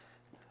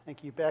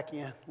Thank you, Becky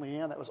and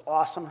Leanne. That was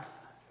awesome.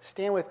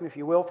 Stand with me, if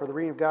you will, for the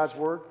reading of God's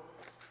Word.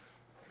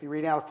 Be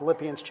reading out of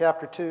Philippians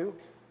chapter 2.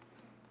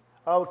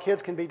 Oh,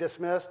 kids can be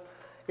dismissed.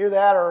 Either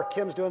that or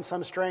Kim's doing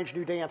some strange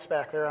new dance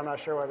back there. I'm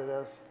not sure what it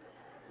is.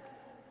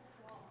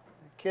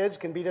 Kids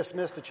can be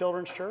dismissed to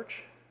Children's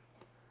Church.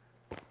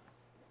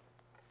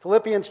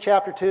 Philippians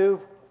chapter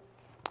 2,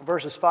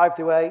 verses 5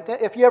 through 8.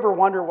 If you ever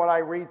wonder what I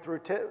read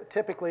through,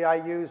 typically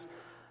I'll use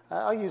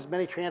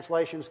many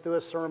translations through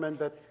a sermon,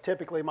 but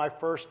typically my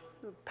first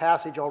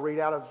passage I'll read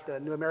out of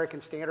the New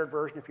American Standard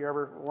Version if you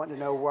ever want to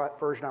know what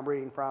version I'm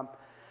reading from.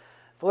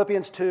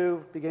 Philippians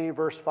 2, beginning in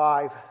verse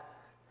 5.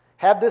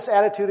 Have this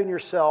attitude in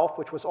yourself,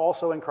 which was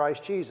also in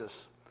Christ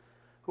Jesus,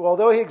 who,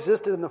 although he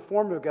existed in the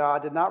form of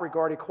God, did not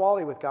regard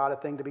equality with God a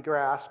thing to be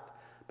grasped,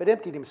 but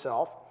emptied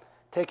himself,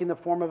 taking the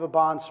form of a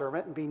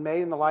bondservant, and being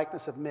made in the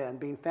likeness of men,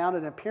 being found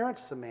in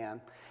appearance as a man,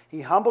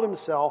 he humbled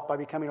himself by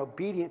becoming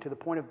obedient to the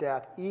point of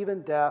death,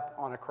 even death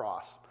on a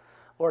cross.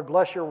 Lord,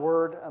 bless your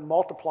word and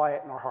multiply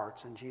it in our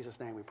hearts. In Jesus'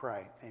 name we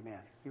pray. Amen.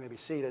 You may be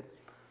seated.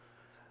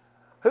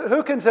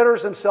 Who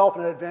considers himself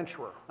an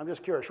adventurer? I'm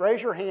just curious.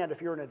 Raise your hand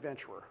if you're an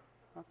adventurer.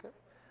 Okay.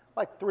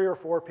 Like 3 or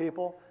 4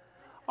 people.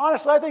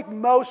 Honestly, I think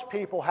most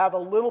people have a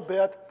little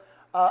bit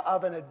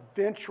of an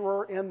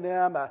adventurer in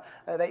them.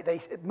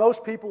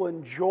 Most people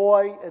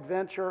enjoy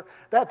adventure.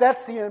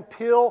 That's the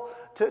appeal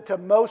to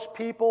most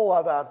people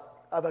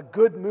of a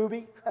good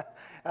movie,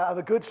 of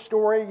a good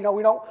story. You know,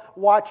 we don't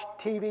watch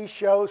TV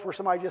shows where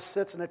somebody just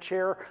sits in a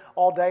chair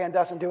all day and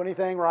doesn't do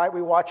anything, right?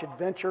 We watch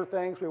adventure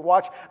things.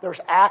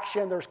 There's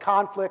action, there's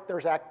conflict,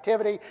 there's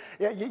activity.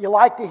 You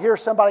like to hear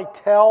somebody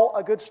tell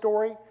a good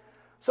story.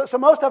 So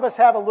most of us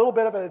have a little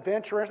bit of an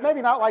adventure. It's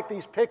maybe not like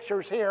these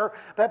pictures here,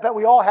 but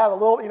we all have a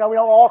little, we don't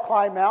all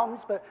climb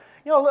mountains, but,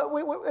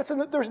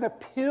 there's an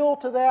appeal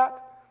to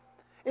that.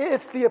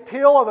 It's the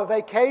appeal of a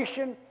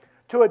vacation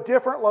to a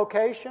different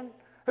location.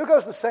 Who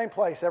goes to the same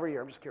place every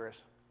year? I'm just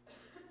curious.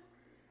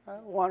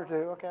 1 or 2,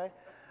 okay.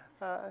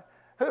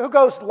 Who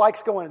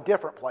likes going to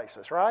different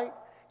places, right?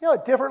 A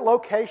different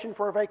location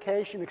for a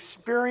vacation,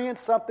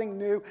 experience something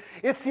new.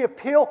 It's the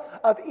appeal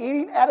of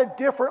eating at a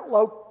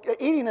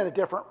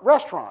different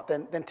restaurant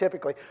than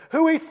typically.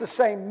 Who eats the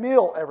same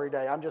meal every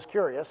day? I'm just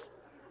curious.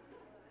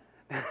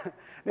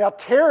 Now,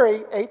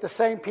 Terry ate the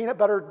same peanut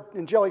butter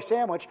and jelly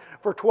sandwich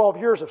for 12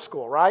 years of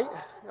school, right?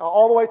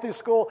 All the way through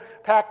school,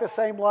 packed the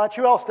same lunch.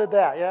 Who else did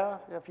that? Yeah,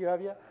 a few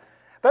of you.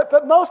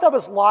 But most of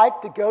us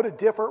like to go to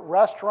different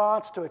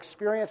restaurants, to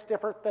experience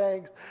different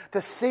things,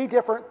 to see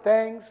different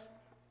things.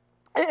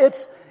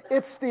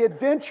 It's the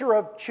adventure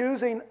of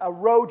choosing a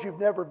road you've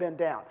never been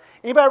down.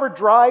 Anybody ever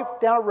drive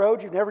down a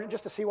road you've never,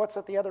 just to see what's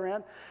at the other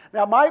end?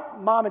 Now, my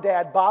mom and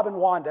dad, Bob and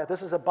Wanda,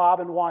 this is a Bob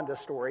and Wanda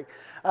story.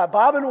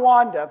 Bob and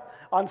Wanda,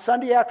 on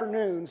Sunday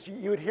afternoons,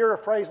 you would hear a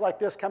phrase like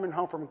this coming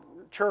home from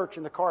church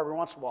in the car every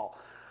once in a while.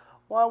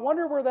 Well, I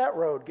wonder where that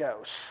road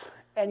goes.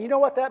 And you know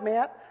what that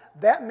meant?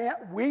 That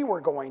meant we were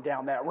going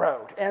down that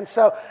road. And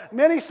so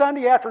many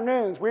Sunday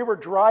afternoons, we were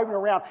driving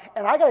around.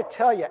 And I got to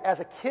tell you, as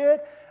a kid,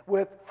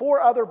 with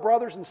 4 other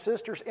brothers and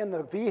sisters in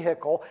the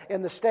vehicle,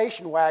 in the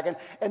station wagon,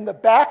 in the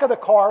back of the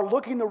car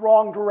looking the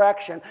wrong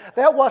direction,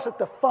 that wasn't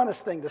the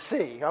funnest thing to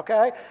see,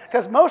 okay?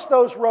 Because most of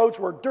those roads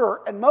were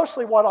dirt, and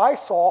mostly what I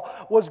saw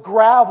was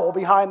gravel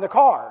behind the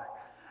car.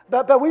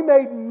 But we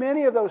made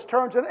many of those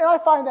turns, and I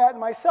find that in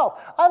myself.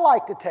 I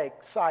like to take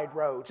side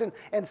roads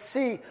and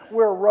see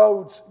where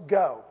roads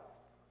go.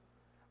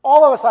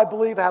 All of us, I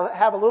believe,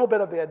 have a little bit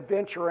of the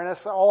adventure in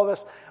us. All of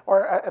us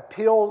are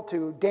appeal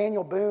to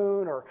Daniel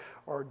Boone or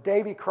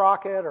Davy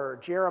Crockett or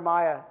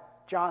Jeremiah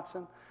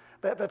Johnson.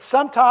 But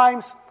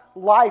sometimes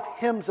life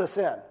hems us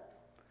in.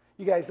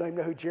 You guys don't even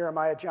know who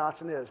Jeremiah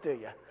Johnson is, do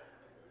you?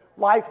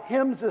 Life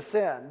hems us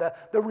in.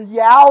 The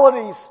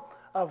realities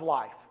of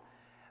life.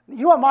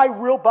 You know what my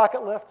real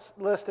bucket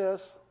list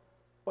is?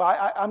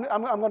 Well,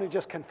 I'm going to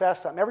just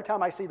confess something. Every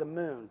time I see the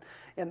moon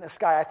in the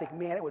sky, I think,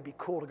 man, it would be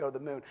cool to go to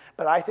the moon.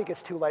 But I think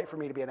it's too late for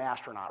me to be an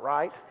astronaut,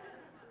 right?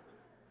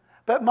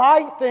 But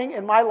my thing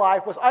in my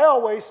life was I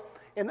always,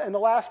 in the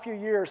last few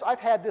years, I've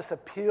had this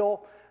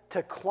appeal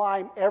to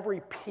climb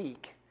every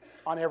peak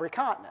on every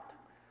continent.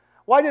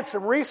 Well, I did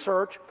some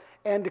research,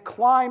 and to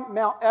climb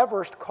Mount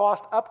Everest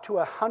cost up to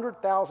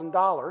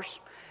 $100,000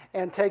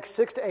 and takes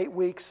 6 to 8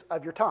 weeks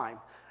of your time.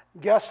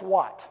 Guess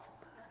what?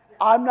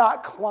 I'm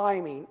not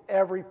climbing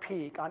every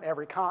peak on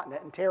every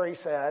continent. And Terry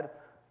said,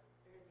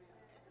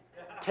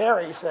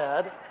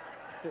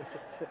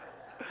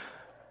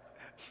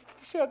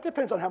 it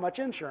depends on how much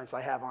insurance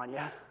I have on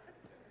you.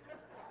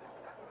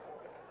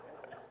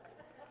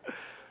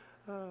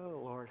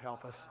 Oh, Lord,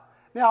 help us.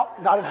 Now,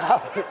 not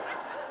enough.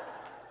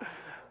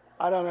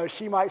 I don't know.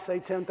 She might say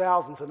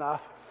 10,000's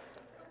enough.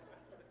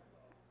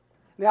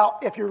 Now,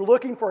 if you're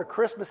looking for a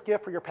Christmas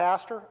gift for your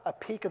pastor, a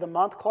Peak of the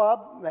Month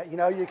club,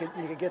 you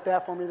could get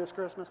that for me this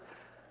Christmas.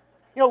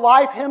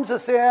 Life hems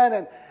us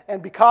in,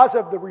 and because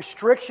of the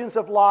restrictions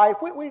of life,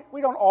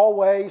 we don't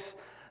always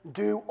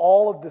do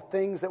all of the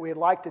things that we'd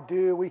like to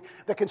do.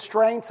 The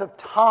constraints of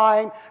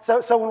time.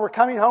 So when we're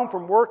coming home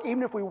from work,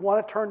 even if we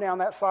want to turn down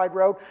that side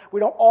road, we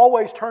don't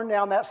always turn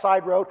down that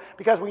side road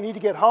because we need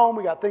to get home,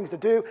 we got things to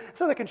do.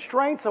 So the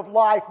constraints of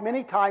life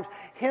many times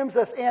hems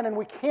us in, and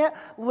we can't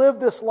live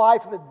this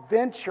life of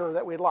adventure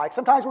that we'd like.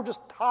 Sometimes we're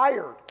just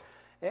tired,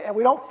 and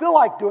we don't feel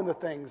like doing the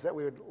things that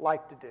we would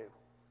like to do.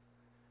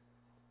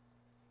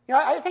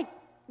 I think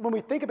when we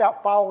think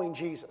about following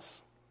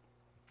Jesus,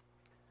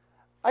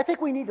 I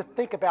think we need to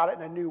think about it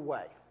in a new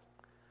way.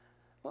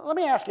 Let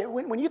me ask you,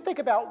 when you think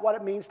about what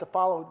it means to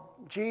follow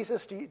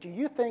Jesus, do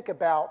you think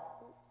about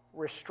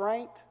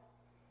restraint,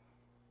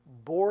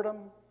 boredom,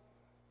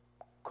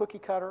 cookie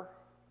cutter?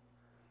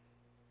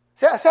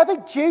 See, I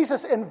think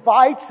Jesus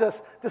invites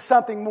us to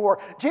something more.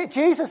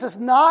 Jesus is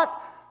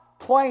not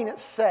playing it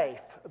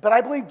safe, but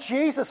I believe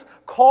Jesus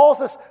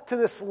calls us to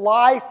this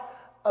life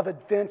of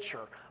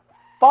adventure.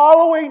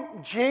 Following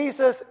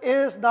Jesus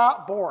is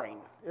not boring.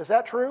 Is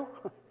that true?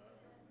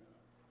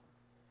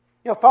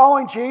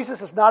 Following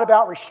Jesus is not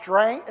about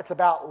restraint, it's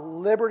about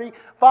liberty.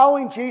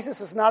 Following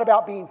Jesus is not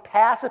about being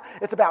passive,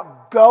 it's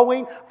about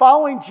going.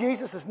 Following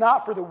Jesus is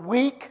not for the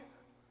weak.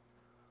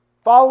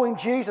 Following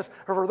Jesus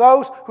are for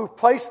those who've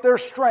placed their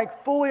strength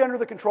fully under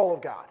the control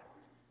of God.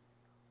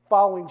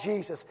 Following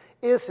Jesus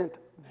isn't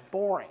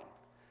boring.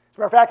 As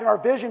a matter of fact, in our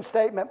vision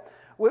statement,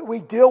 we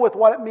deal with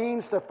what it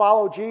means to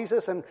follow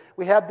Jesus, and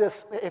we have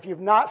this, if you've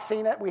not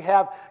seen it, we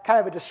have kind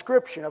of a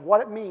description of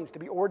what it means to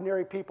be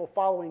ordinary people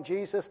following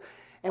Jesus.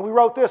 And we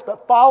wrote this,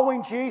 but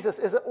following Jesus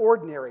isn't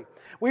ordinary.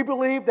 We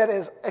believe that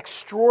as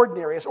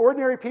extraordinary. As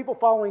ordinary people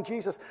following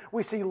Jesus,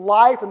 we see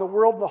life and the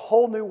world in a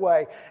whole new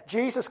way.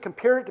 Jesus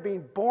compared it to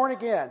being born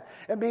again.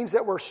 It means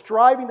that we're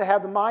striving to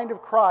have the mind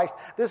of Christ.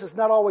 This is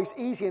not always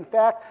easy. In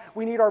fact,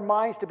 we need our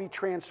minds to be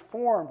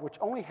transformed, which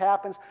only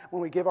happens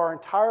when we give our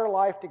entire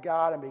life to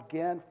God and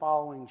begin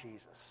following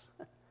Jesus.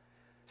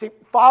 See,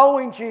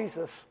 following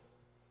Jesus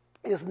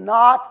is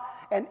not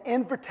an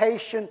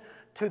invitation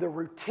to the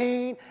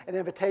routine, an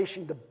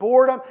invitation to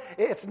boredom.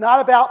 It's not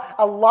about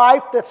a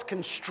life that's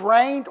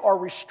constrained or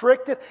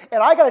restricted.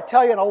 And I got to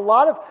tell you, in a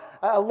lot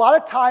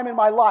of time in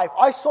my life,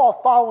 I saw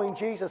following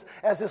Jesus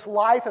as this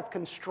life of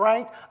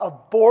constraint,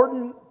 of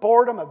boredom,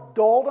 of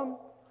dulldom.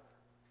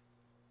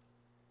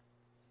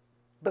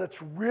 But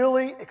it's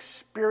really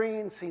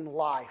experiencing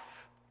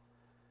life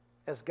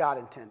as God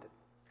intended.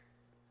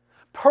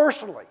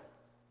 Personally,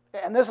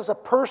 and this is a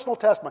personal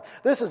testimony.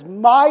 This is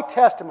my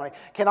testimony.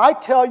 Can I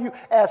tell you,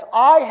 as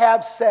I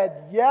have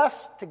said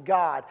yes to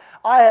God,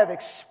 I have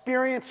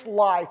experienced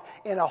life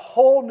in a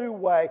whole new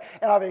way,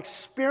 and I've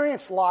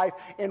experienced life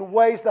in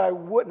ways that I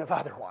wouldn't have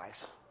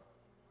otherwise.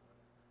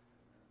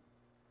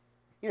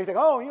 You think,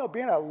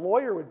 being a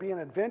lawyer would be an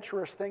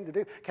adventurous thing to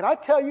do. Can I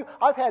tell you,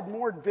 I've had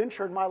more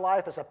adventure in my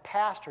life as a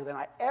pastor than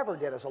I ever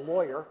did as a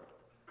lawyer.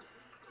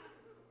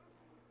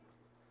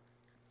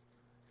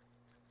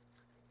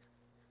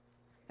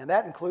 And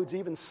that includes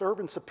even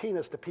serving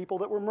subpoenas to people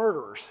that were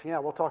murderers. Yeah,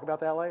 we'll talk about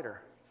that later.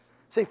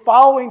 See,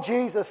 following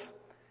Jesus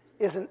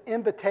is an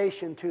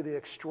invitation to the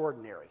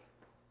extraordinary.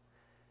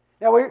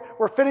 Now,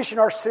 we're finishing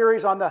our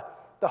series on the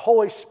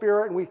Holy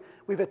Spirit, and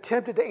we've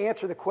attempted to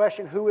answer the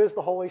question, who is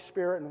the Holy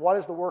Spirit and what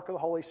is the work of the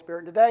Holy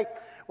Spirit? And today,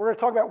 we're going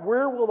to talk about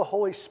where will the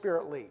Holy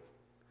Spirit lead.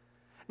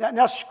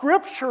 Now,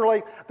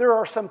 scripturally, there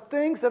are some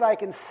things that I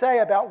can say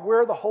about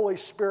where the Holy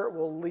Spirit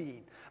will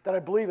lead that I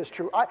believe is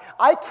true.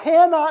 I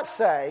cannot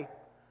say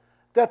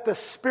that the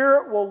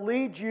Spirit will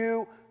lead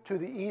you to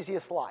the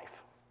easiest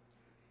life.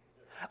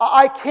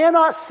 I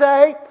cannot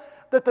say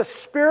that the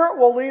Spirit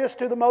will lead us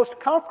to the most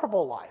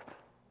comfortable life.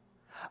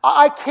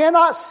 I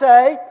cannot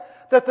say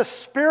that the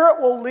Spirit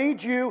will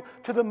lead you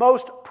to the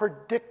most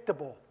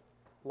predictable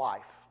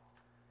life.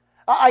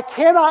 I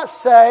cannot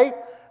say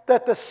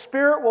that the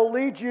Spirit will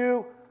lead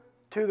you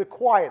to the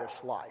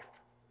quietest life.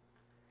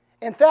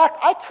 In fact,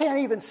 I can't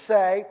even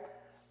say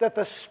that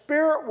the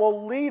Spirit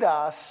will lead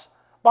us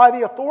by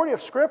the authority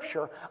of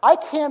Scripture. I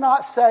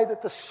cannot say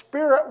that the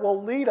Spirit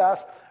will lead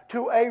us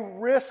to a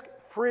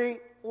risk-free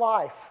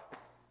life.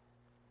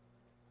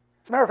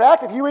 As a matter of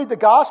fact, if you read the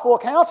gospel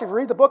accounts, if you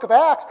read the book of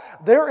Acts,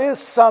 there is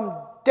some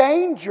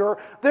danger,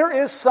 there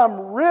is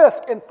some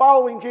risk in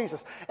following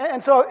Jesus.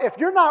 And so if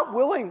you're not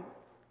willing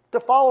to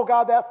follow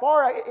God that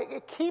far,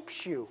 it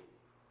keeps you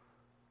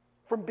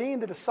from being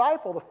the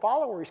disciple, the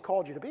follower He's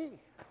called you to be.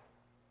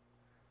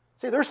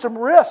 See, there's some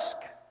risk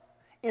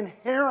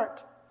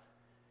inherent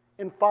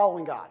in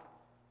following God.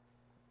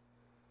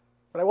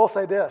 But I will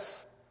say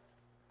this,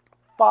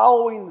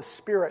 following the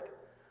Spirit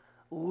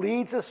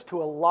leads us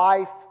to a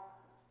life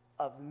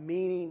of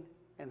meaning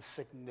and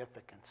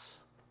significance.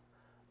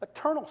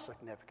 Eternal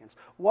significance.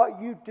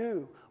 What you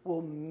do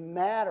will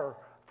matter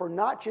for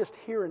not just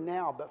here and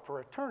now, but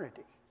for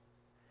eternity.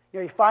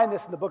 You find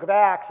this in the book of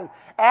Acts, and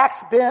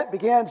Acts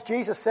begins,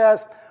 Jesus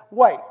says,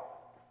 wait,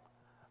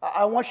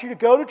 I want you to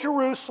go to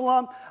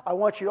Jerusalem. I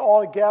want you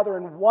all to gather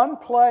in one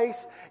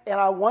place, and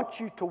I want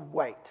you to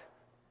wait.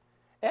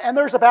 And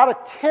there's about a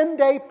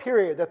 10-day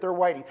period that they're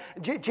waiting.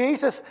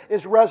 Jesus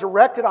is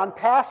resurrected on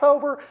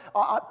Passover,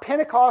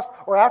 Pentecost,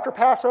 or after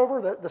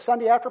Passover, the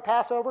Sunday after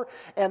Passover.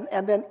 And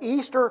then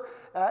Easter,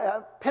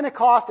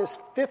 Pentecost is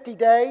 50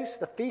 days.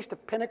 The Feast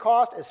of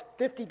Pentecost is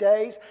 50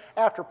 days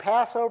after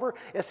Passover.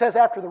 It says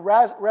after the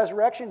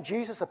resurrection,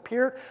 Jesus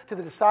appeared to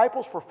the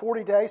disciples for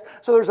 40 days.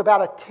 So there's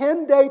about a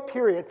 10-day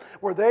period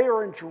where they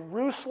are in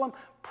Jerusalem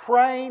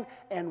praying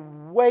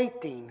and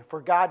waiting for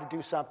God to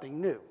do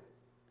something new.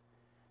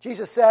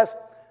 Jesus says,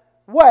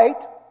 wait,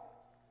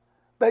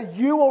 but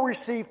you will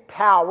receive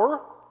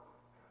power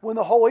when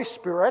the Holy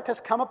Spirit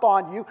has come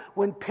upon you.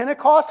 When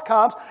Pentecost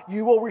comes,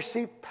 you will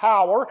receive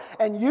power,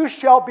 and you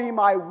shall be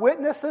my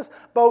witnesses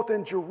both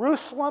in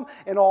Jerusalem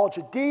and all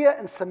Judea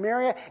and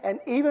Samaria and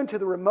even to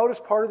the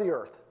remotest part of the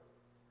earth.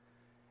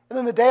 And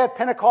then the day of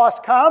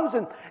Pentecost comes,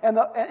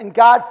 and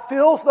God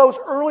fills those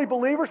early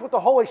believers with the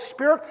Holy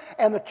Spirit,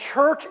 and the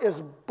church is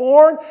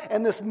born,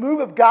 and this move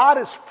of God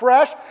is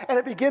fresh, and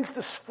it begins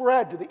to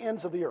spread to the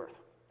ends of the earth.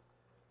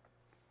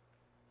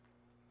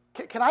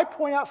 Can I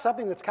point out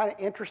something that's kind of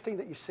interesting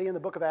that you see in the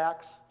book of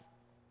Acts?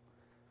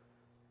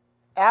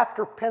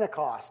 After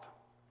Pentecost,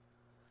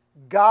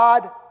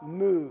 God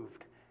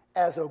moved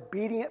as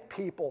obedient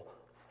people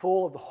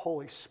full of the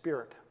Holy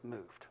Spirit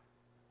moved.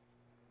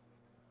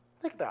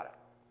 Think about it.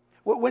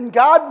 When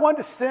God wanted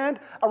to send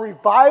a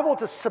revival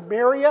to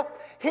Samaria,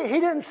 He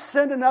didn't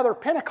send another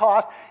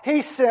Pentecost.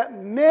 He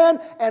sent men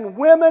and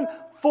women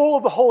full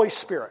of the Holy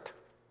Spirit.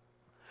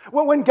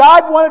 When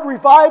God wanted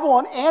revival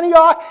in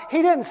Antioch,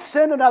 He didn't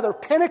send another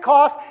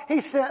Pentecost.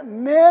 He sent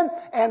men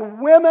and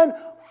women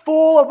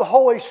full of the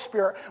Holy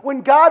Spirit.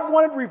 When God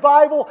wanted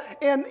revival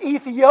in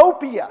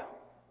Ethiopia,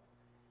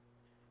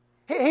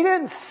 He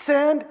didn't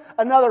send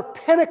another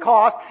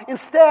Pentecost.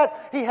 Instead,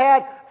 He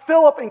had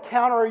Philip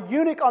encounter a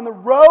eunuch on the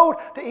road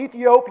to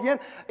Ethiopia,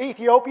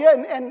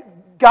 and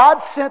God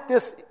sent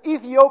this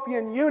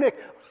Ethiopian eunuch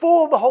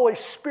full of the Holy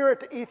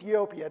Spirit to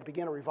Ethiopia to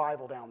begin a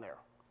revival down there.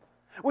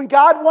 When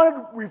God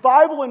wanted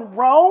revival in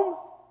Rome,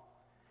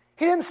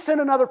 He didn't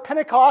send another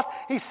Pentecost.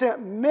 He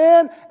sent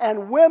men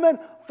and women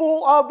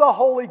full of the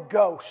Holy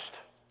Ghost,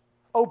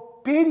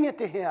 obedient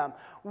to Him,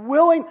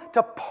 willing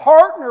to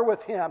partner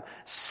with Him,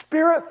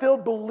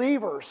 Spirit-filled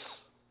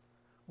believers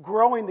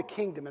growing the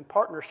kingdom in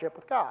partnership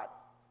with God.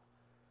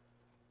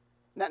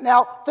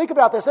 Now think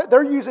about this.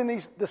 They're using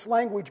this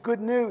language, good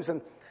news, and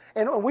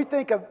when we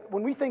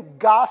think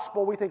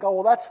gospel, we think,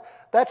 oh, well,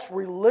 that's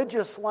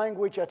religious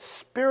language, that's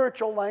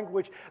spiritual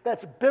language,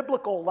 that's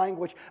biblical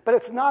language, but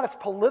it's not. It's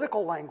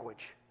political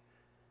language.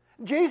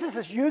 Jesus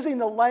is using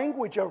the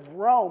language of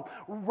Rome.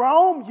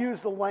 Rome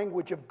used the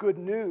language of good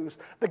news,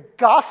 the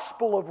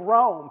gospel of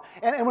Rome.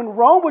 And when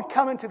Rome would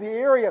come into the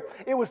area,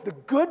 it was the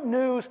good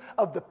news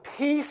of the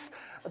peace,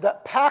 the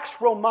Pax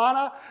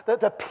Romana,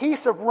 the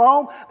peace of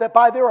Rome, that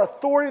by their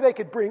authority they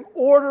could bring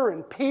order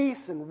and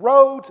peace and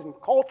roads and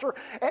culture.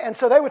 And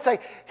so they would say,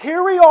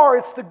 here we are,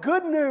 it's the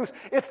good news,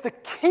 it's the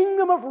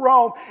kingdom of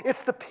Rome,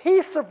 it's the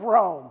peace of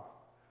Rome.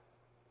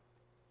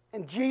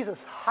 And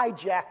Jesus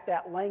hijacked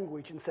that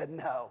language and said,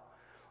 no,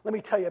 let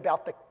me tell you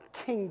about the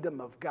kingdom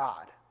of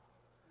God.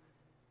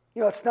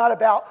 You know, it's not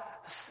about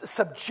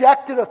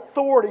subjected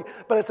authority,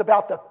 but it's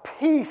about the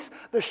peace,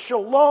 the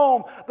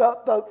shalom,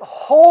 the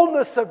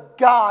wholeness of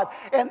God.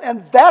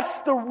 And that's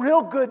the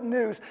real good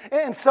news.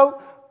 And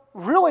so,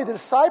 really, the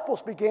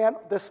disciples began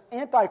this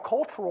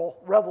anti-cultural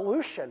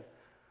revolution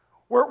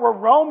where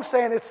Rome's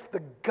saying it's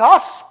the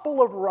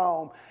gospel of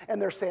Rome,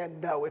 and they're saying,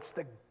 no, it's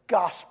the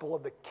gospel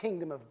of the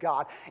kingdom of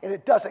God. And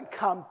it doesn't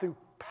come through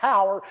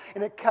power,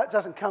 and it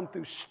doesn't come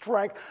through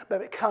strength,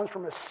 but it comes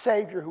from a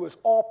Savior who is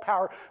all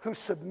power, who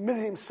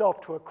submitted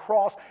Himself to a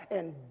cross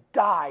and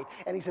died,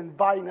 and He's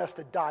inviting us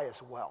to die as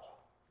well.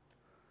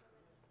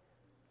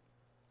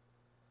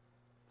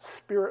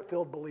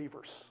 Spirit-filled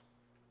believers,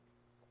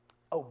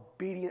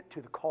 obedient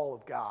to the call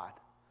of God,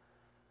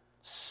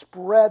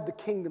 spread the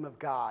kingdom of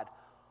God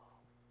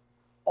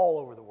all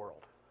over the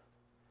world.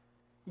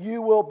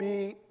 You will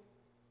be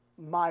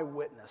my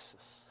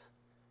witnesses.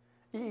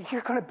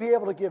 You're going to be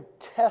able to give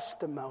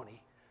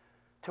testimony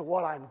to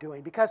what I'm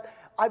doing because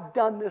I've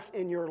done this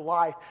in your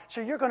life.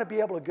 So you're going to be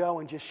able to go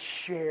and just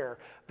share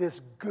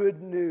this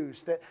good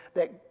news that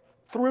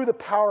through the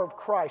power of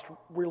Christ,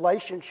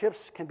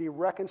 relationships can be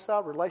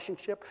reconciled,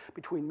 relationship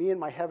between me and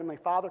my Heavenly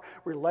Father,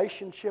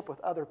 relationship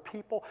with other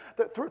people.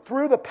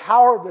 Through the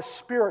power of the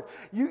Spirit,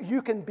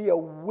 you can be a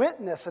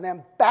witness, an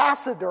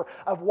ambassador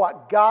of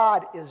what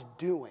God is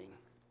doing.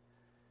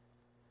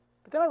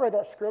 But then I read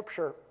that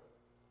scripture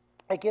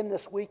again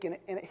this week, and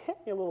it hit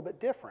me a little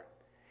bit different.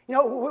 You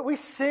know, we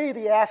see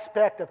the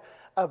aspect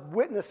of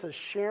witnesses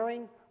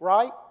sharing,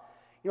 right?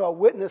 You know, a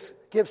witness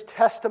gives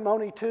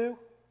testimony to.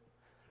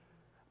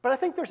 But I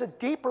think there's a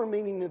deeper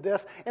meaning to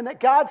this, and that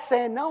God's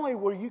saying not only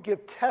will you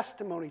give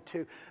testimony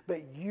to,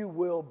 but you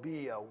will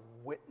be a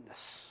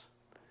witness.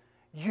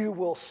 You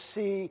will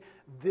see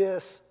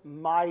this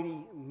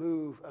mighty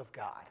move of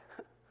God.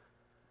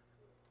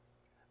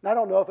 And I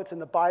don't know if it's in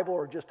the Bible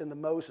or just in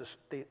the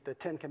the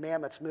Ten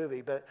Commandments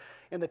movie, but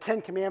in the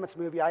Ten Commandments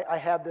movie, I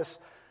have this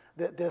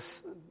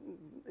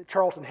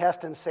Charlton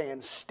Heston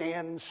saying,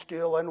 "Stand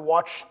still and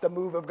watch the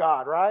move of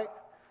God," right?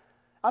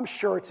 I'm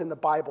sure it's in the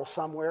Bible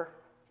somewhere.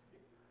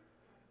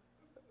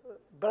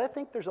 But I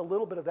think there's a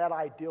little bit of that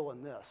ideal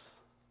in this.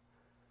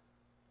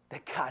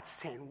 That God's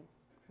saying,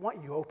 why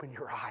don't you open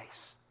your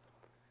eyes?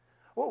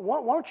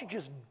 Why don't you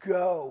just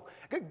go?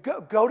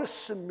 Go to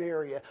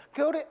Samaria.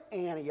 Go to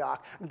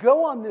Antioch.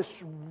 Go on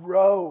this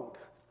road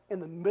in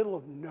the middle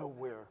of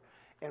nowhere.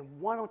 And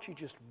why don't you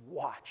just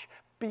watch?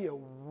 Be a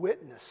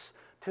witness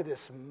to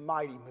this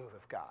mighty move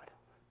of God.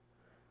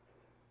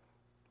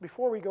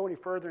 Before we go any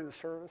further in the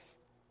service,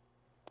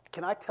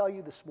 can I tell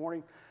you this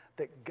morning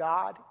that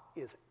God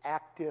is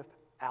active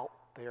out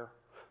there?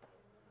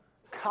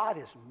 God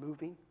is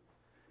moving.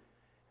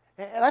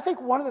 And I think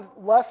one of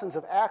the lessons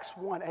of Acts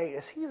 1:8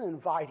 is he's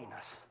inviting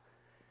us.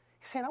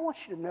 He's saying, I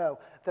want you to know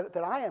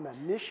that I am a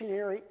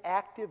missionary,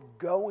 active,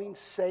 going,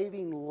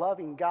 saving,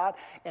 loving God.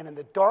 And in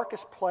the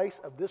darkest place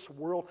of this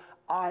world,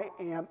 I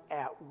am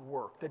at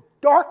work. The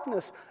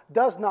darkness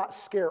does not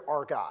scare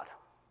our God.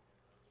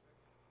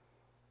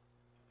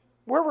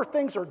 Wherever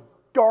things are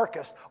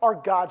darkest, our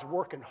God's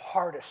working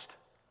hardest.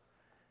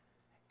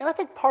 And I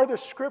think part of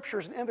this scripture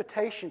is an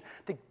invitation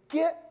to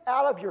get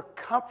out of your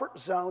comfort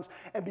zones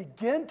and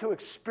begin to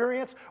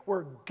experience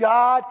where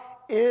God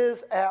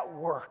is at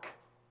work.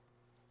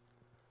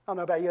 I don't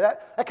know about you,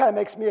 that kind of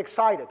makes me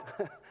excited.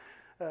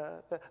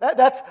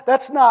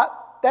 That's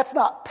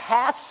not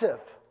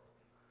passive.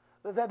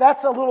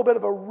 That's a little bit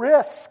of a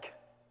risk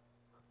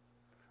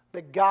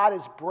that God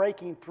is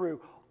breaking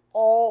through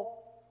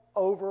all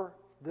over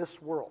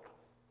this world.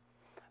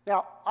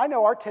 Now, I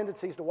know our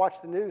tendency is to watch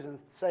the news and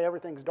say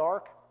everything's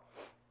dark.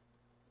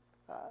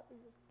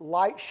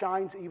 Light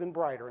shines even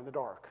brighter in the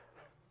dark.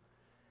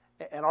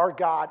 And our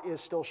God is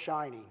still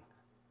shining.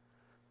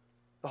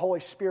 The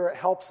Holy Spirit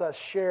helps us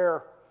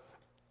share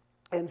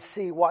and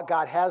see what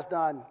God has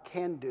done,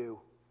 can do,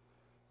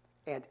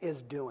 and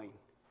is doing.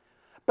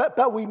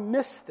 But we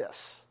miss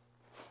this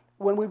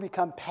when we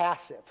become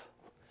passive.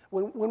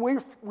 When we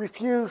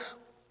refuse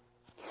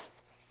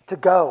to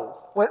go.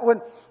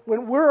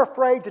 When we're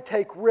afraid to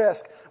take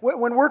risk,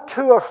 when we're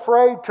too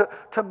afraid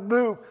to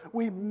move,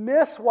 we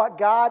miss what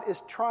God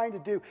is trying to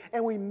do,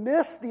 and we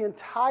miss the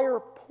entire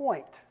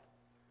point.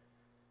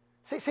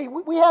 See,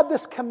 we have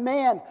this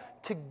command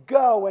to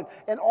go,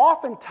 and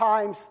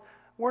oftentimes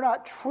we're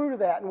not true to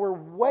that, and we're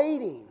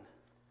waiting.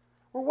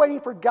 We're waiting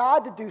for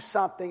God to do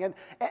something,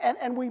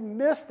 and we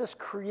miss this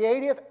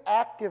creative,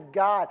 active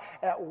God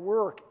at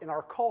work in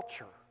our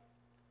culture.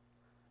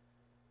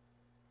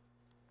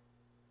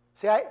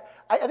 See,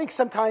 I think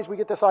sometimes we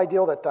get this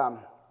ideal that,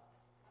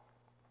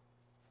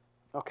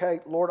 okay,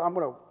 Lord, I'm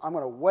going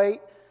to wait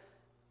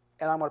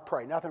and I'm going to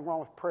pray. Nothing wrong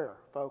with prayer,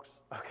 folks.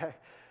 Okay,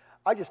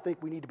 I just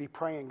think we need to be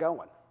praying,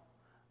 going,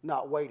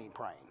 not waiting,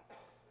 praying.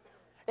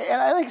 And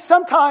I think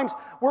sometimes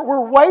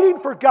we're waiting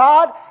for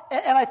God,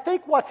 and I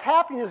think what's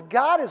happening is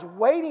God is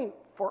waiting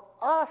for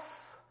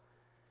us.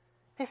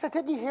 He said,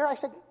 "Didn't you hear?" I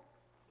said,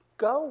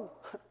 "Go.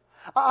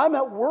 I'm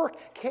at work.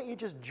 Can't you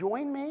just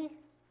join me?"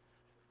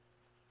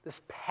 This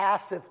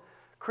passive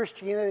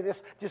Christianity,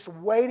 this just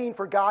waiting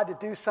for God to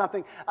do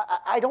something.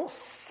 I don't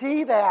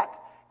see that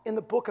in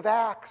the book of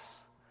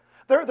Acts.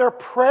 They're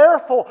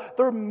prayerful,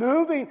 they're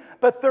moving,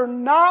 but they're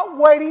not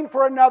waiting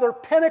for another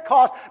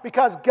Pentecost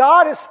because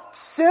God has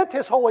sent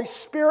His Holy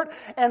Spirit,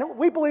 and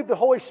we believe the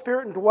Holy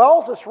Spirit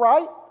indwells us,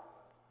 right?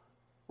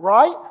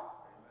 Right?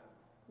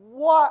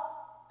 What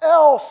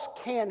else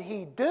can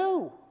He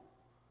do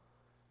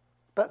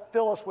but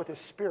fill us with His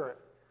Spirit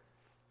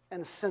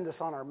and send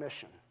us on our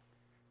mission?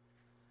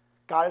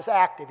 God is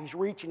active. He's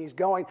reaching. He's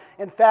going.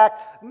 In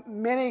fact,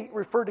 many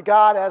refer to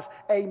God as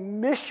a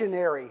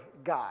missionary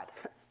God.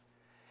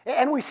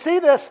 And we see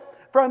this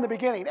from the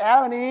beginning.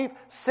 Adam and Eve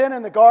sin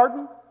in the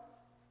garden,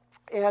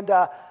 and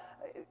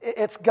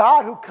it's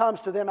God who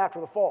comes to them after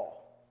the fall.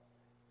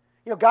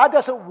 You know, God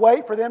doesn't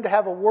wait for them to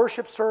have a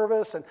worship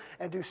service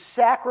and do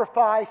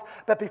sacrifice,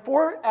 but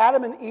before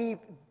Adam and Eve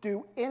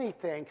do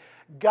anything,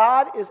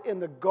 God is in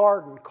the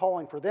garden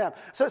calling for them.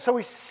 So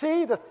we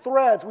see the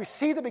threads, we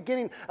see the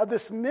beginning of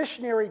this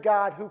missionary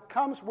God who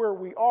comes where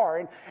we are.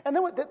 And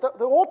then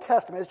the Old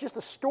Testament is just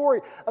a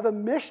story of a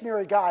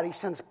missionary God. He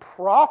sends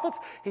prophets,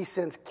 He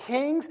sends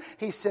kings,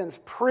 He sends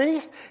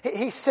priests,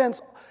 He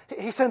sends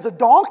a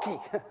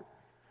donkey.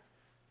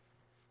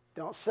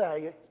 Don't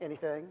say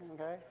anything,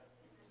 okay?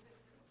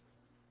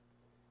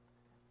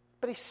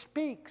 But He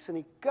speaks and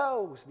He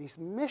goes and He's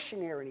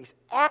missionary and He's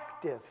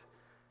active.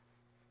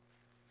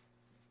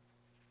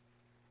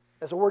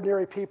 As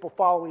ordinary people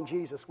following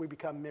Jesus, we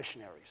become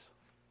missionaries.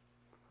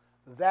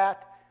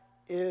 That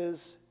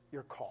is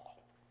your call.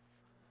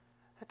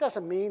 It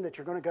doesn't mean that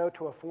you're going to go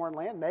to a foreign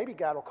land. Maybe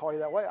God will call you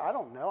that way. I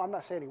don't know. I'm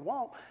not saying He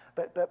won't.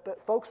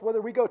 But folks,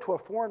 whether we go to a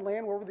foreign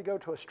land, whether we go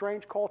to a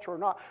strange culture or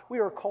not, we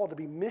are called to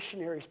be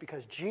missionaries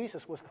because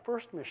Jesus was the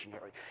first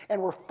missionary.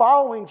 And we're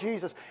following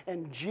Jesus,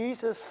 and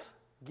Jesus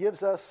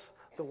gives us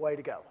the way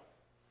to go.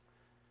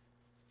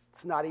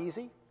 It's not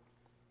easy.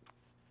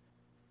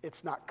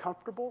 It's not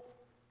comfortable.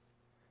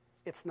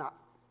 It's not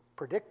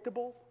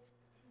predictable.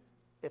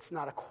 It's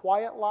not a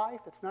quiet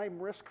life. It's not even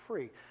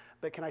risk-free.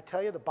 But can I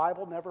tell you, the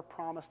Bible never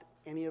promised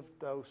any of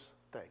those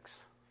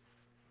things.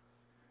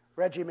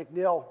 Reggie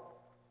McNeil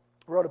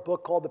wrote a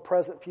book called The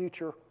Present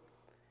Future.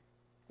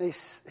 And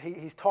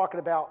he's talking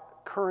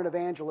about current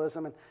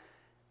evangelism,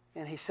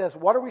 and he says,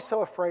 what are we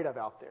so afraid of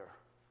out there?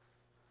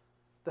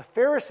 The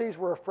Pharisees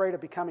were afraid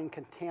of becoming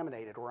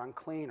contaminated or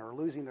unclean or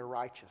losing their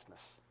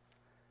righteousness.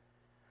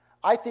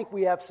 I think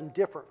we have some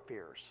different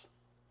fears.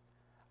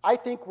 I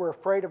think we're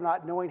afraid of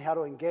not knowing how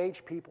to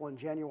engage people in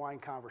genuine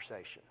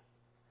conversation.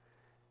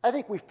 I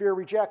think we fear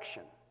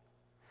rejection.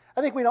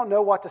 I think we don't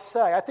know what to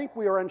say. I think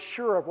we are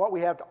unsure of what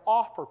we have to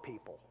offer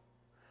people.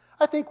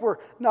 I think we're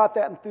not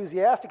that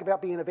enthusiastic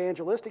about being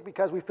evangelistic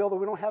because we feel that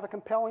we don't have a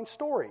compelling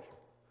story.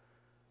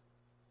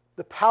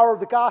 The power of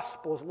the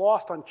gospel is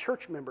lost on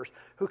church members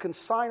who can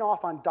sign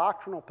off on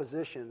doctrinal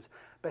positions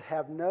but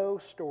have no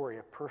story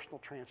of personal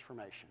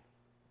transformation.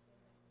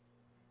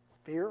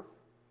 Fear?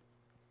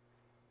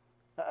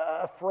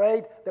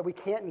 Afraid that we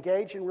can't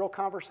engage in real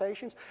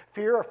conversations.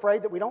 Fear,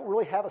 afraid that we don't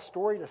really have a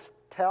story to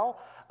tell.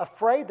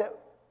 Afraid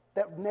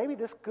that maybe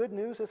this good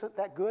news isn't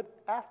that good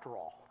after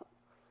all.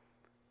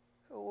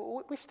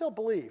 We still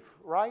believe,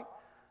 right,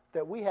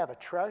 that we have a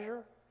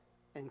treasure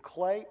in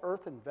clay,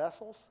 earthen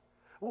vessels.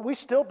 We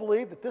still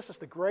believe that this is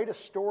the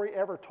greatest story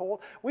ever told.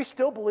 We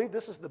still believe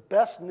this is the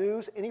best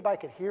news anybody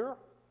could hear.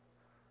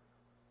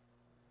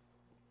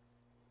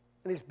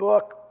 In his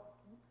book,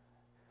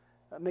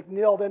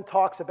 McNeil then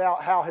talks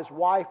about how his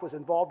wife was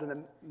involved in a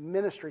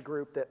ministry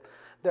group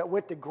that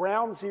went to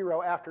ground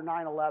zero after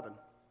 9/11,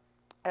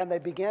 and they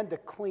began to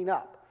clean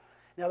up.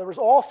 Now, there was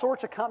all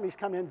sorts of companies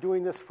coming in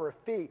doing this for a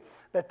fee,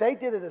 but they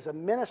did it as a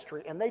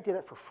ministry, and they did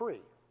it for free.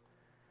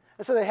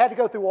 And so they had to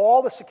go through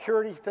all the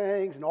security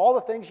things and all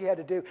the things you had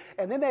to do,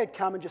 and then they'd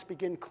come and just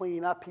begin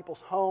cleaning up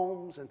people's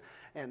homes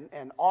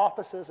and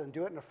offices and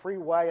do it in a free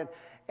way.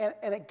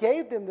 And it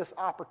gave them this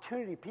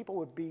opportunity. People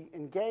would be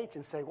engaged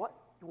and say,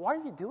 why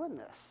are you doing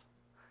this?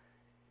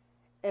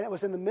 And it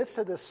was in the midst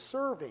of this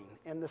serving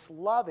and this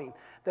loving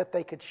that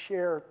they could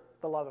share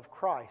the love of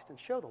Christ and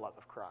show the love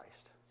of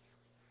Christ.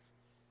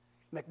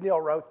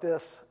 McNeil wrote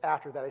this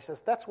after that. He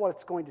says, that's what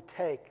it's going to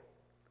take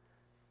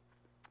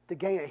to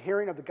gain a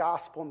hearing of the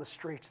gospel in the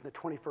streets in the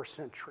 21st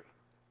century.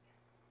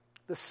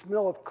 The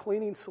smell of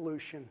cleaning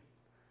solution,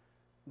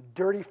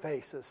 dirty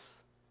faces,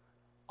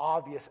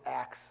 obvious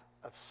acts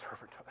of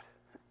servanthood.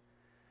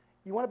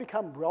 You want to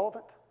become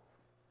relevant?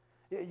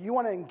 You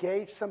want to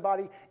engage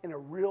somebody in a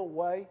real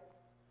way?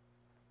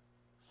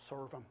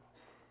 Serve them.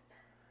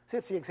 See,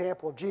 it's the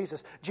example of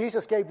Jesus.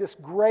 Jesus gave this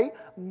great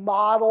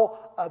model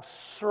of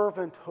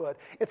servanthood.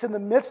 It's in the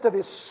midst of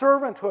his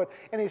servanthood,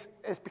 and he's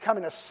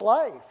becoming a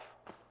slave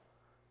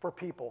for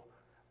people,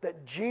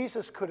 that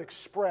Jesus could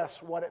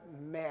express what it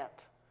meant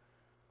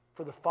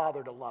for the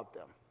Father to love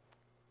them.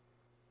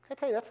 I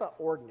tell you, that's not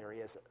ordinary,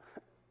 is it?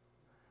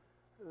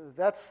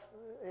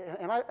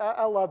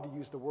 I love to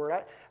use the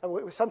word.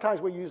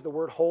 Sometimes we use the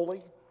word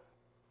holy.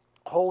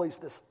 Holy is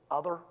this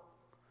other.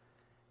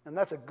 And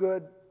that's a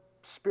good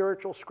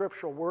spiritual,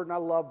 scriptural word, and I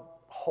love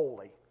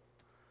holy.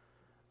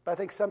 But I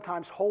think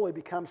sometimes holy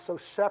becomes so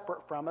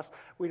separate from us,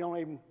 we don't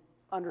even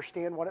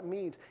understand what it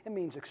means. It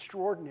means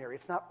extraordinary.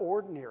 It's not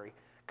ordinary.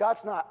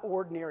 God's not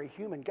ordinary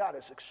human. God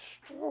is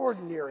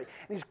extraordinary.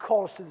 And he's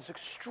called us to this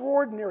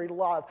extraordinary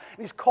love.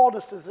 And he's called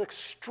us to this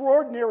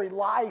extraordinary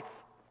life.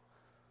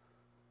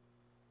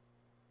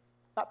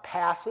 Not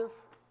passive,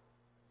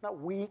 not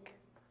weak,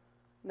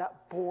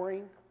 not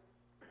boring.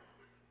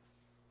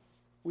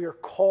 We are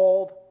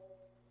called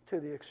to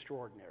the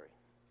extraordinary.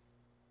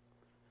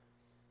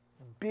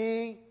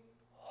 Be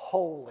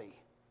holy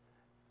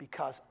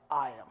because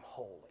I am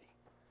holy.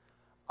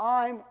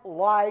 I'm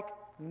like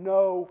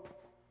no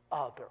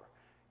other.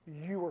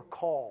 You are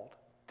called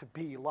to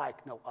be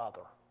like no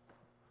other.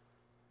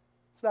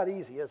 It's not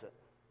easy, is it?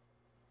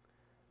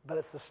 But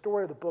it's the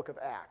story of the book of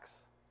Acts.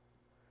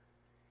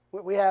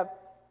 We have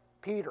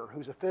Peter,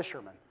 who's a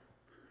fisherman.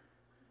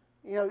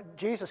 You know,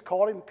 Jesus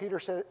called him. Peter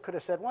could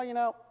have said,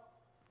 well,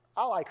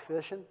 I like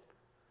fishing.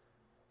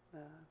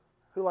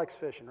 Who likes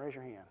fishing? Raise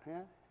your hand.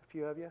 Yeah, a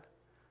few of you.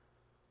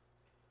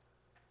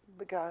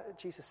 But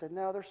Jesus said,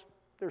 no,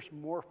 there's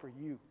more for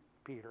you,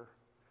 Peter,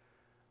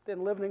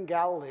 than living in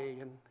Galilee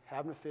and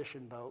having a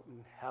fishing boat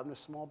and having a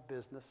small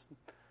business.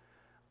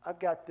 I've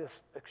got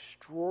this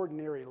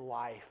extraordinary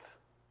life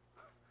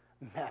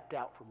mapped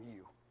out from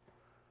you.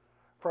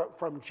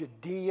 From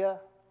Judea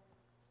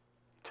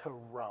to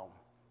Rome.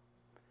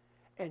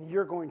 And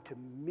you're going to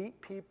meet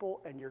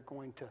people, and you're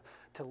going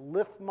to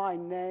lift my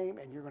name,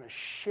 and you're going to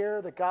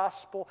share the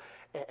gospel,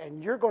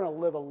 and you're going to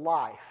live a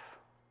life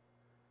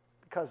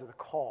because of the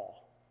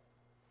call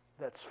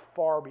that's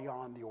far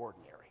beyond the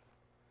ordinary.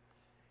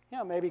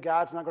 Maybe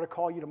God's not going to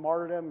call you to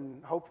martyrdom,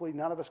 and hopefully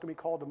none of us can be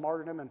called to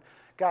martyrdom, and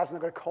God's not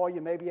going to call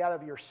you maybe out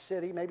of your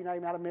city, maybe not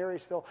even out of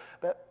Marysville,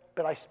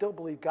 but I still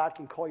believe God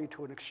can call you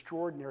to an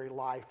extraordinary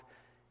life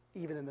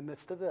even in the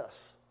midst of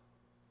this.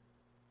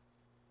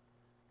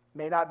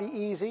 May not be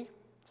easy.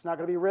 It's not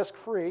going to be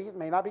risk-free. It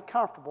may not be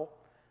comfortable.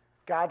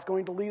 God's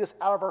going to lead us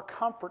out of our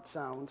comfort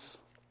zones,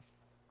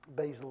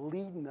 but He's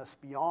leading us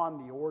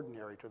beyond the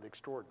ordinary to the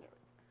extraordinary.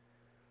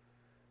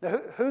 Now,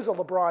 who's a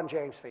LeBron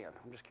James fan?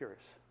 I'm just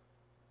curious.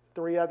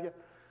 3 of you?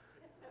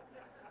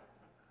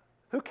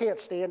 Who can't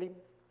stand him?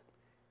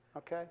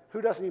 Okay.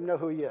 Who doesn't even know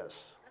who he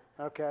is?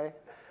 Okay.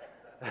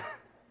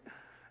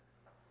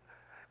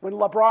 When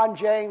LeBron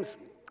James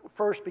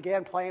first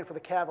began playing for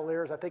the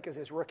Cavaliers, I think it was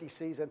his rookie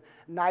season,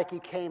 Nike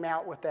came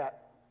out with that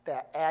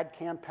ad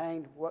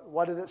campaign.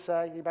 What did it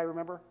say? Anybody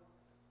remember?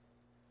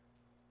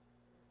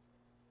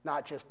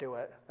 Not just do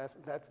it.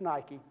 That's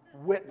Nike.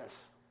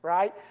 Witness,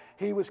 right?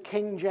 He was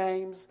King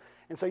James.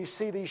 And so you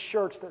see these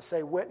shirts that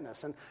say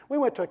witness. And we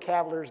went to a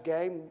Cavaliers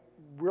game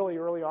really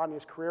early on in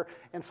his career.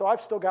 And so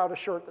I've still got a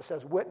shirt that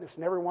says witness.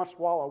 And every once in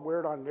a while I'll wear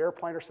it on an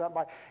airplane or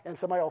something. And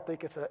somebody will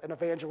think it's an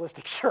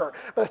evangelistic shirt.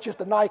 But it's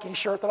just a Nike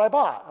shirt that I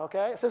bought,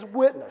 okay? It says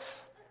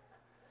witness.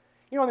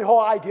 You know, the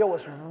whole idea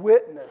was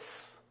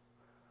witness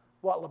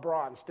what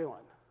LeBron's doing.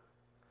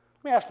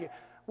 Let me ask you,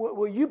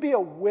 will you be a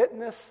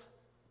witness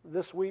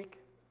this week?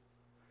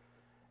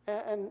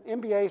 And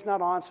NBA's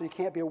not on, so you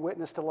can't be a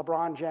witness to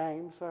LeBron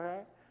James, all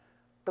right?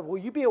 But will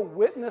you be a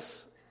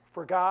witness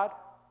for God?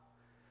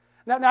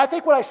 Now I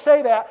think when I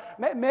say that,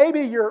 maybe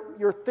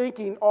you're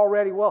thinking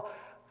already, well,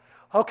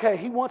 okay,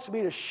 he wants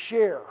me to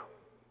share.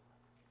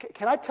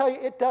 Can I tell you,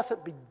 it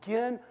doesn't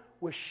begin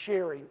with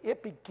sharing.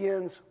 It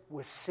begins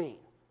with seeing.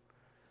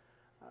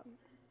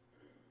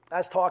 I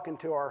was talking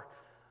to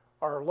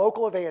our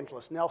local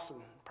evangelist, Nelson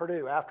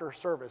Purdue, after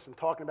service, and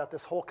talking about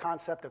this whole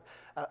concept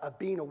of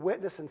being a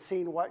witness and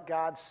seeing what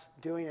God's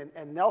doing.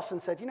 And Nelson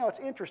said, it's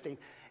interesting.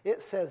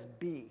 It says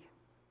be.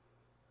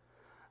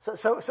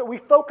 So we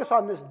focus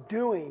on this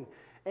doing,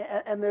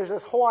 and there's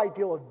this whole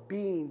ideal of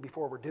being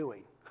before we're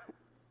doing.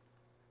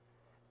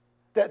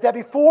 that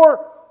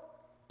before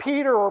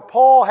Peter or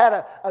Paul had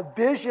a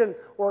vision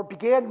or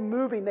began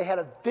moving, they had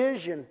a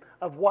vision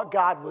of what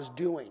God was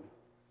doing.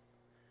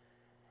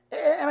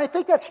 And I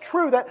think that's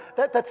true,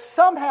 that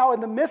somehow in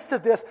the midst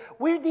of this,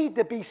 we need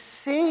to be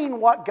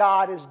seeing what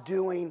God is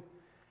doing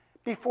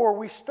before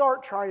we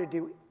start trying to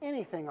do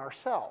anything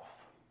ourselves.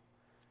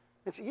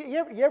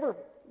 You ever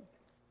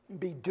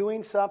be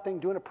doing something,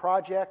 doing a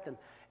project,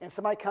 and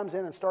somebody comes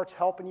in and starts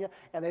helping you,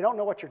 and they don't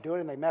know what you're doing,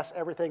 and they mess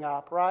everything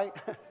up, right?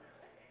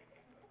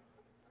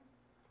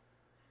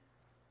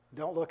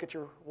 Don't look at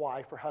your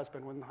wife or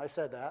husband when I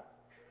said that.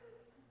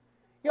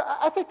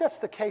 I think that's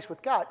the case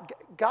with God.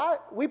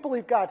 We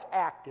believe God's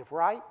active,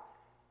 right?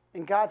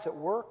 And God's at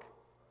work.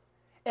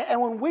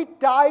 And when we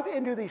dive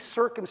into these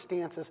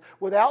circumstances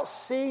without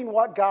seeing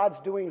what God's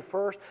doing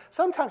first,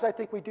 sometimes I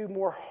think we do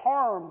more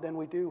harm than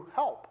we do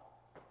help.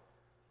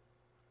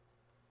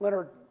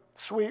 Leonard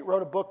Sweet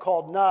wrote a book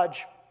called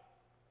Nudge,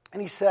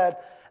 and he said,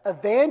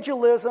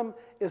 evangelism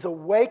is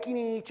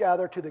awakening each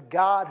other to the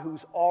God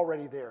who's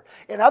already there.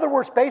 In other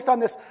words, based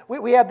on this,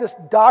 we have this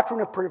doctrine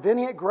of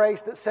prevenient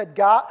grace that says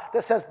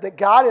that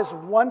God is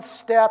one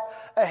step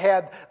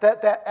ahead,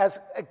 that as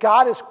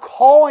God is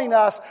calling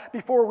us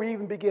before we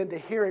even begin to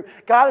hear Him.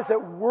 God is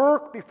at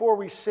work before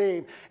we see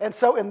Him. And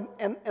so in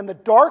the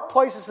dark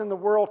places in the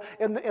world,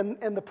 in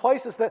the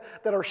places that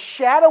are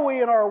shadowy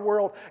in our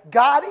world,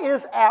 God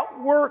is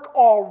at work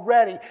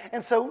already.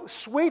 And so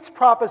Sweet's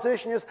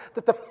proposition is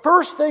that the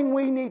first thing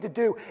we need to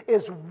do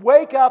is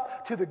wake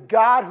up to the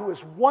God who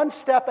is one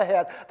step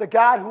ahead, the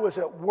God who is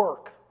at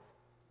work,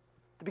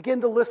 to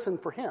begin to listen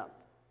for Him.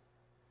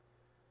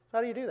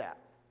 How do you do that?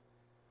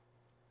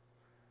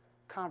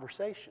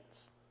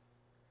 Conversations.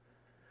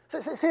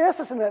 See,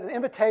 this isn't an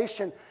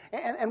invitation,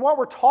 and what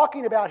we're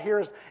talking about here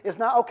is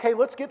not, okay,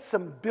 let's get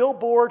some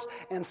billboards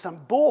and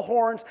some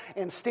bullhorns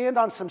and stand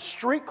on some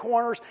street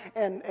corners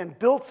and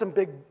build some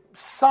big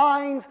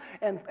signs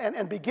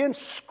and begin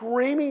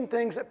screaming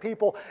things at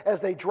people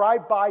as they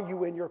drive by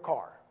you in your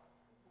car.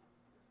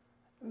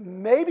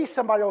 Maybe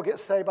somebody will get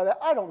saved by that.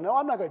 I don't know.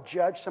 I'm not going to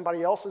judge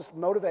somebody else's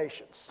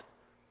motivations.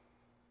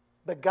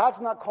 But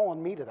God's not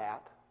calling me to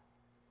that.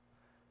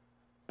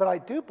 But I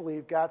do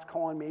believe God's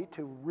calling me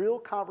to real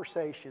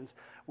conversations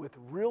with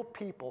real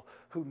people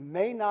who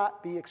may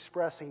not be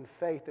expressing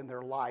faith in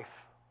their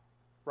life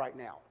right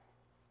now.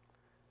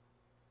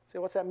 Say,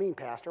 what's that mean,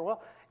 Pastor?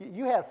 Well,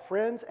 you have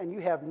friends and you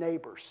have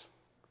neighbors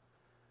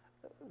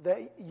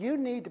that you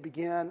need to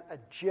begin a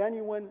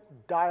genuine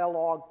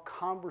dialogue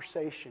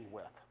conversation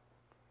with.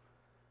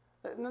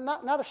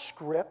 Not a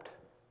script,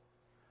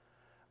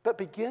 but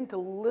begin to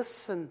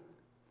listen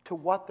to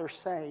what they're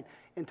saying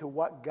and to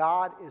what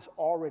God is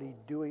already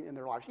doing in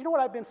their lives. You know what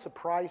I've been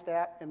surprised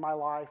at in my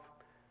life?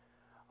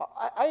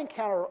 I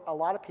encounter a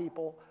lot of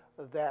people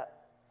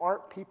that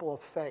aren't people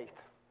of faith.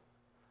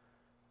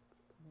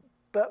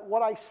 But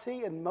what I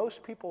see in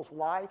most people's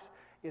lives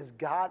is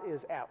God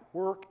is at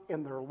work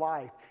in their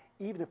life,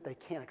 even if they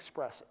can't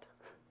express it.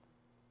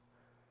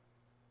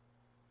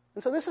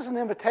 And so this is an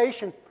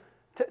invitation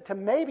to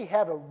maybe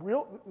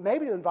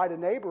maybe to invite a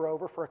neighbor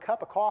over for a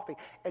cup of coffee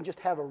and just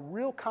have a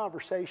real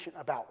conversation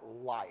about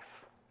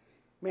life.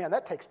 Man,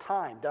 that takes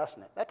time,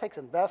 doesn't it? That takes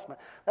investment.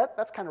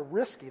 That's kind of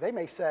risky. They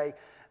may say,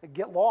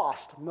 get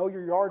lost, mow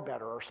your yard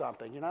better or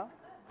something, you know?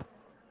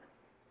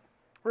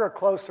 We're going to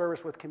close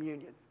service with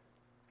communion.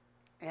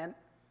 And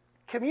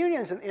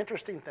communion is an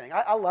interesting thing.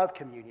 I love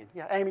communion.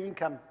 Yeah, Amy, you can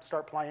come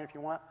start playing if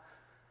you want.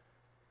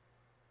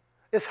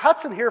 Is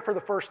Hudson here for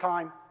the first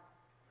time?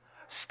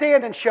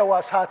 Stand and show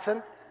us,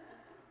 Hudson.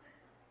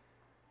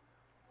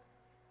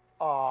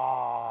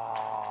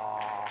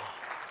 Aww.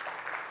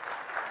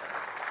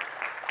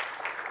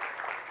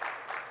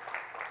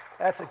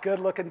 That's a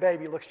good-looking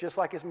baby. Looks just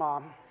like his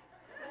mom.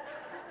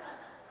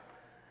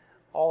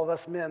 All of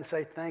us men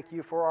say thank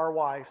you for our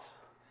wives.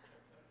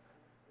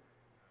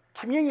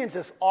 Communion is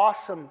this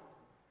awesome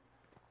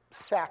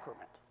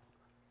sacrament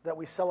that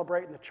we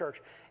celebrate in the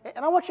church.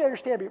 And I want you to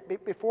understand,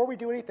 before we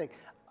do anything,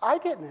 I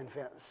didn't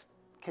invent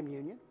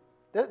communion.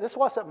 This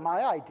wasn't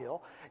my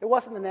ideal. It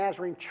wasn't the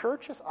Nazarene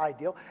Church's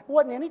ideal. It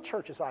wasn't any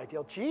church's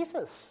ideal.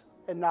 Jesus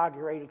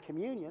inaugurated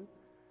communion.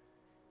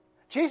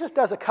 Jesus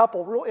does a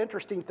couple real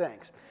interesting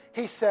things.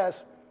 He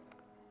says,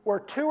 where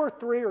 2 or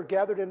 3 are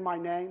gathered in my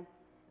name,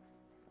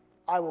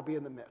 I will be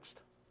in the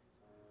midst.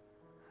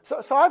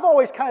 So I've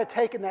always kind of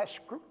taken that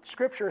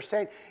scripture as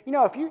saying, you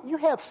know, if you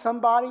have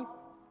somebody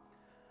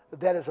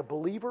that is a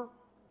believer,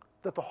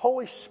 that the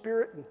Holy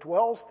Spirit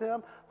indwells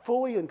them,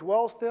 fully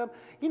indwells them,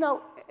 you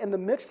know, in the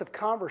midst of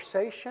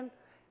conversation,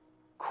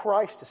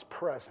 Christ is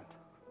present.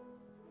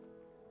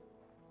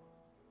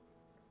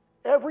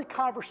 Every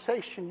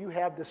conversation you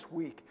have this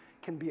week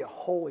can be a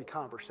holy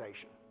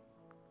conversation.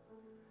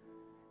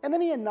 And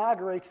then he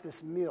inaugurates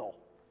this meal.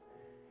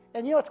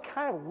 And you know, it's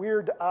kind of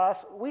weird to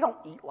us. We don't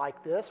eat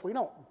like this. We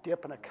don't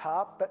dip in a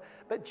cup.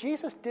 But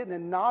Jesus didn't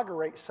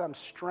inaugurate some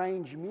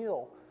strange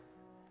meal.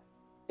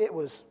 It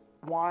was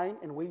wine,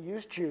 and we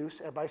use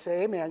juice. Everybody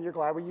say amen. You're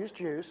glad we use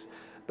juice.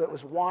 But it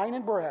was wine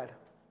and bread.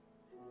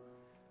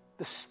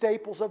 The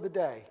staples of the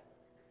day.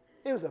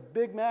 It was a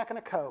Big Mac and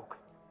a Coke.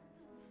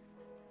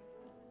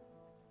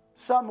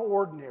 Something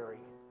ordinary.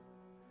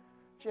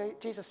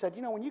 Jesus said,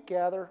 you know, when you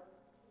gather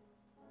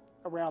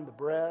around the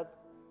bread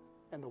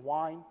and the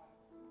wine,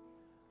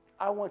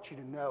 I want you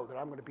to know that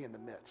I'm going to be in the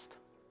midst.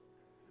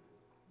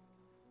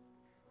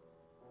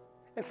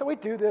 And so we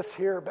do this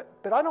here,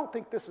 but I don't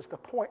think this is the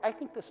point. I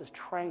think this is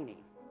training.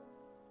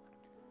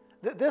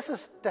 This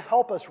is to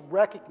help us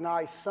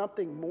recognize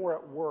something more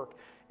at work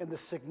in the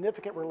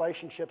significant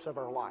relationships of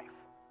our life.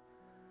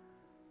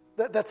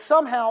 That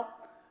somehow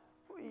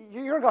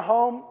you're going to go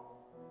home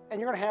and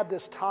you're going to have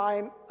this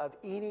time of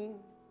eating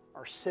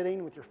or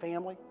sitting with your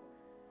family.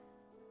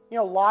 You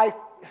know, life,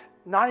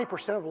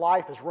 90% of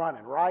life is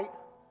running, right?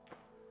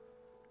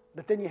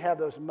 But then you have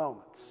those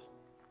moments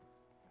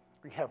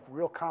where you have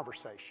real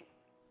conversation.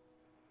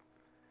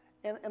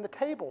 And the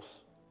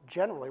table's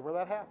generally where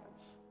that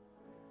happens.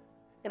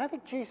 And I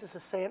think Jesus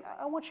is saying,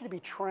 I want you to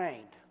be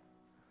trained.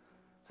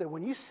 So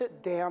when you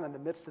sit down in the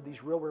midst of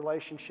these real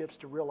relationships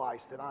to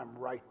realize that I'm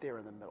right there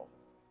in the middle.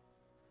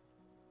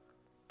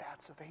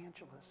 That's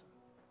evangelism.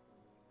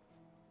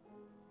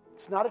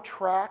 It's not a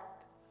tract.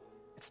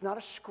 It's not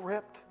a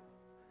script.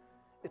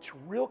 It's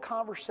real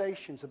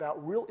conversations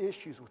about real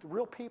issues with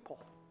real people.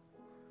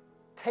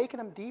 Taking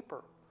them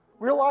deeper.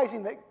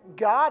 Realizing that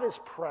God is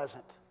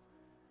present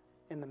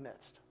in the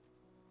midst.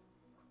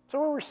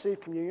 So we'll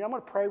receive communion. I'm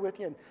going to pray with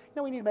you. And you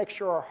know, we need to make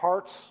sure our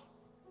hearts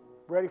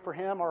ready for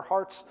Him. Our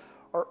hearts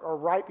are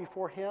right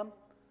before Him.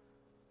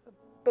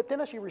 But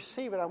then as you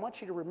receive it, I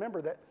want you to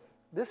remember that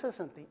this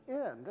isn't the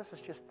end. This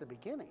is just the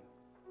beginning.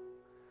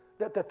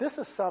 That this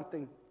is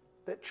something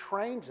that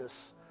trains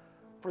us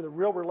for the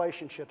real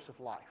relationships of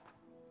life.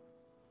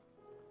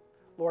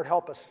 Lord,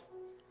 help us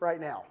right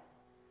now.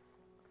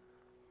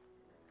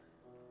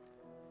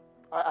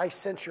 I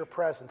sense your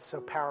presence so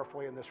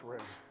powerfully in this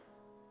room.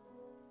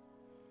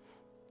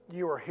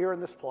 You are here in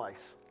this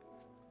place.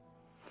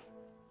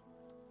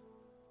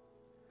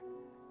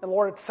 And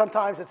Lord,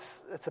 sometimes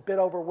it's a bit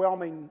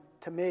overwhelming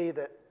to me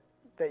that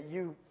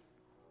you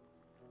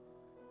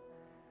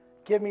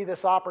give me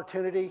this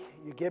opportunity,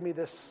 you give me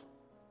this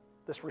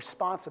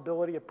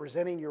responsibility of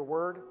presenting your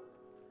word.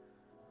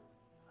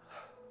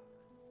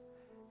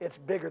 It's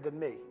bigger than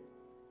me.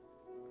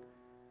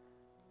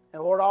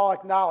 And Lord, I'll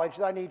acknowledge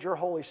that I need your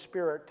Holy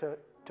Spirit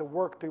to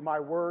work through my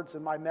words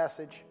and my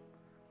message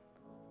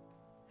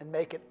and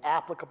make it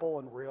applicable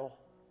and real.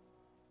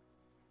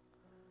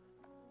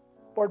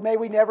 Lord, may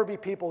we never be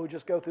people who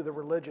just go through the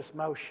religious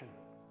motion.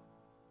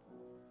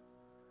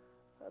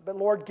 But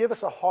Lord, give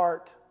us a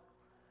heart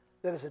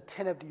that is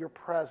attentive to your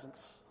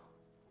presence.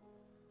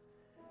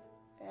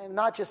 And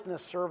not just in a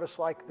service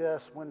like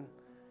this when,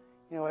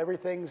 you know,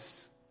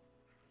 everything's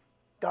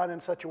done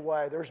in such a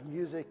way. There's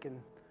music and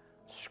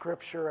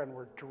Scripture and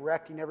we're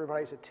directing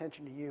everybody's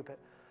attention to you. But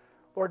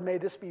Lord, may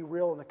this be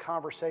real in the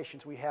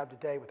conversations we have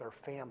today with our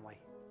family.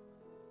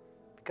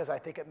 Because I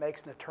think it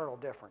makes an eternal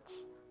difference.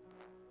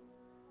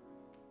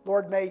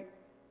 Lord, may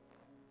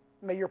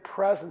your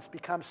presence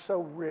become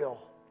so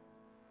real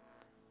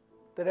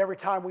that every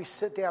time we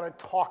sit down and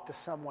talk to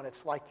someone,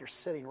 it's like you're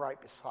sitting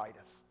right beside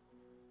us.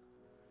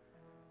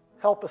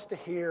 Help us to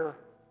hear.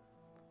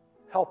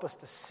 Help us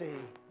to see.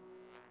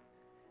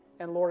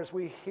 And Lord, as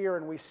we hear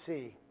and we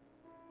see,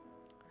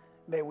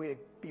 may we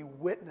be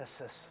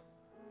witnesses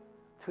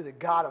to the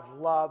God of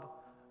love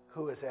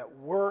who is at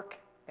work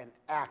and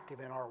active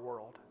in our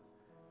world.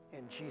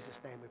 In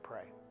Jesus' name we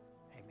pray.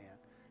 Amen.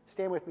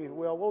 Stand with me,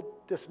 Will. We'll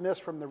dismiss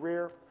from the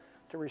rear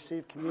to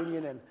receive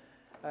communion,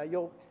 and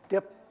you'll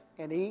dip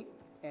and eat,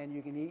 and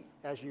you can eat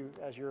as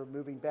you're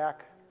moving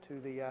back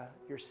to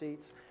your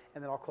seats,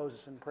 and then I'll close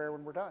us in prayer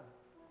when we're done.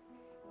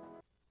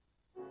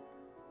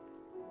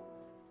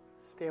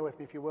 Stand with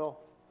me, if you will.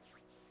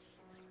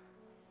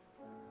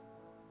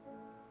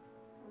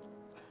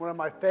 One of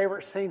my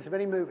favorite scenes of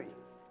any movie.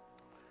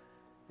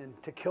 In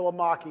To Kill a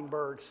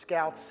Mockingbird,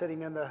 Scout's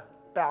sitting in the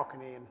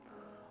balcony, and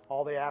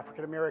all the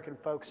African-American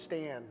folks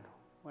stand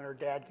when her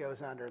dad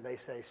goes under, and they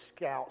say,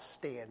 "Scout,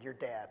 stand, your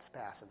dad's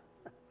passing.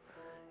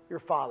 Your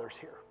father's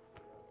here."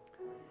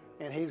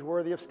 And he's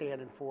worthy of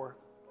standing for.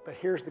 But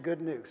here's the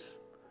good news.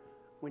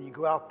 When you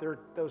go out there,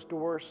 those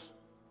doors,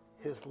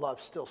 his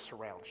love still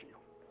surrounds you.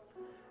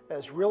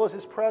 As real as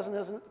his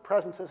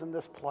presence is in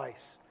this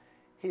place,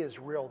 he is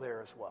real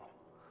there as well.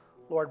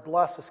 Lord,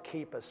 bless us,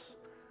 keep us,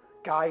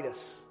 guide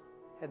us,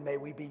 and may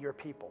we be your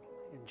people.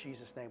 In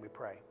Jesus' name we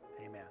pray.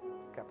 Amen.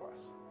 God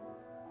bless.